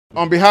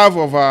On behalf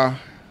of our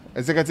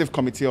Executive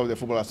Committee of the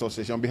Football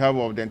Association, on behalf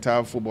of the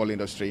entire football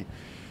industry,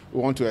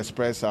 we want to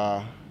express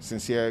our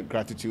sincere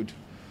gratitude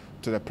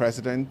to the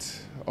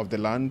President of the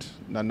land,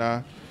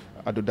 Nana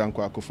Addo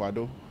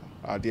Akufo-Addo,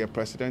 our dear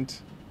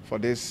President, for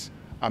this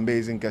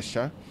amazing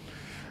gesture.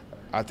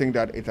 I think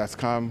that it has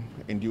come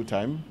in due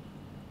time.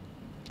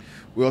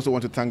 We also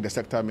want to thank the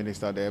Sector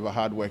Minister, the ever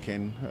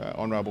hard-working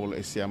Honorable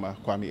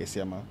Kwame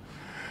Esiama,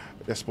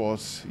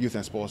 the Youth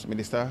and Sports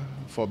Minister,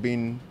 for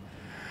being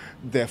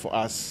there for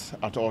us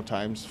at all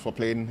times, for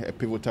playing a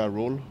pivotal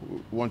role.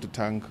 We want to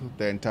thank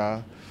the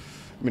entire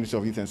Ministry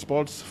of Youth and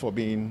Sports for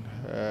being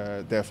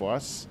there for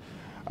us.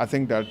 I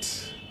think that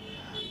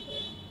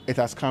it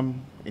has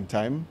come in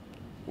time.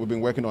 We've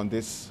been working on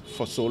this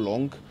for so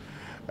long.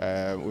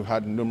 We've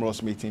had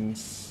numerous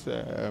meetings,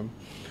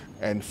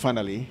 and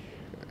finally,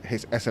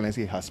 His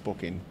Excellency has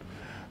spoken.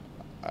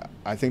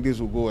 I think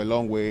this will go a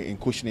long way in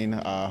cushioning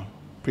our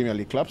Premier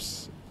League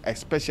clubs,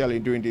 especially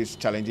during this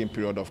challenging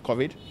period of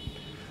COVID.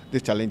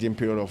 This challenging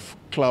period of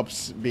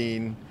clubs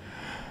being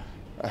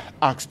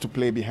asked to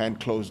play behind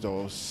closed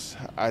doors.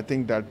 I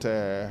think that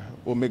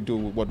we'll make do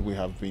with what we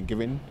have been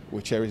given.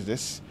 We cherish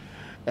this,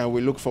 and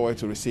we look forward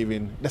to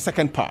receiving the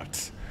second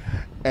part.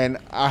 And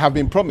I have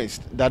been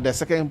promised that the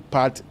second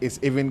part is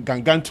even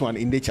gargantuan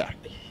in nature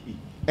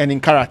and in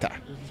character.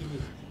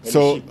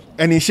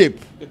 And in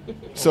shape.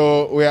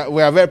 So we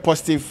are very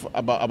positive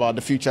about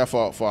the future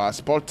for our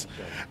sport,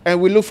 and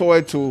we look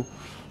forward to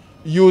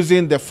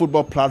using the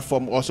football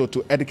platform also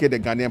to educate the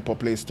Ghanaian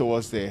populace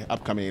towards the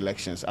upcoming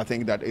elections. I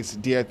think that it's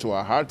dear to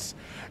our hearts.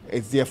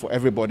 It's dear for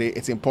everybody.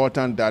 It's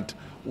important that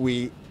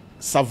we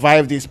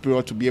survive this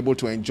period to be able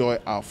to enjoy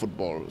our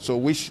football. So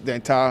wish the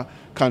entire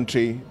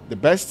country the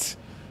best.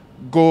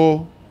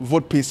 Go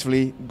vote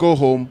peacefully, go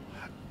home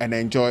and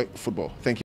enjoy football. Thank you.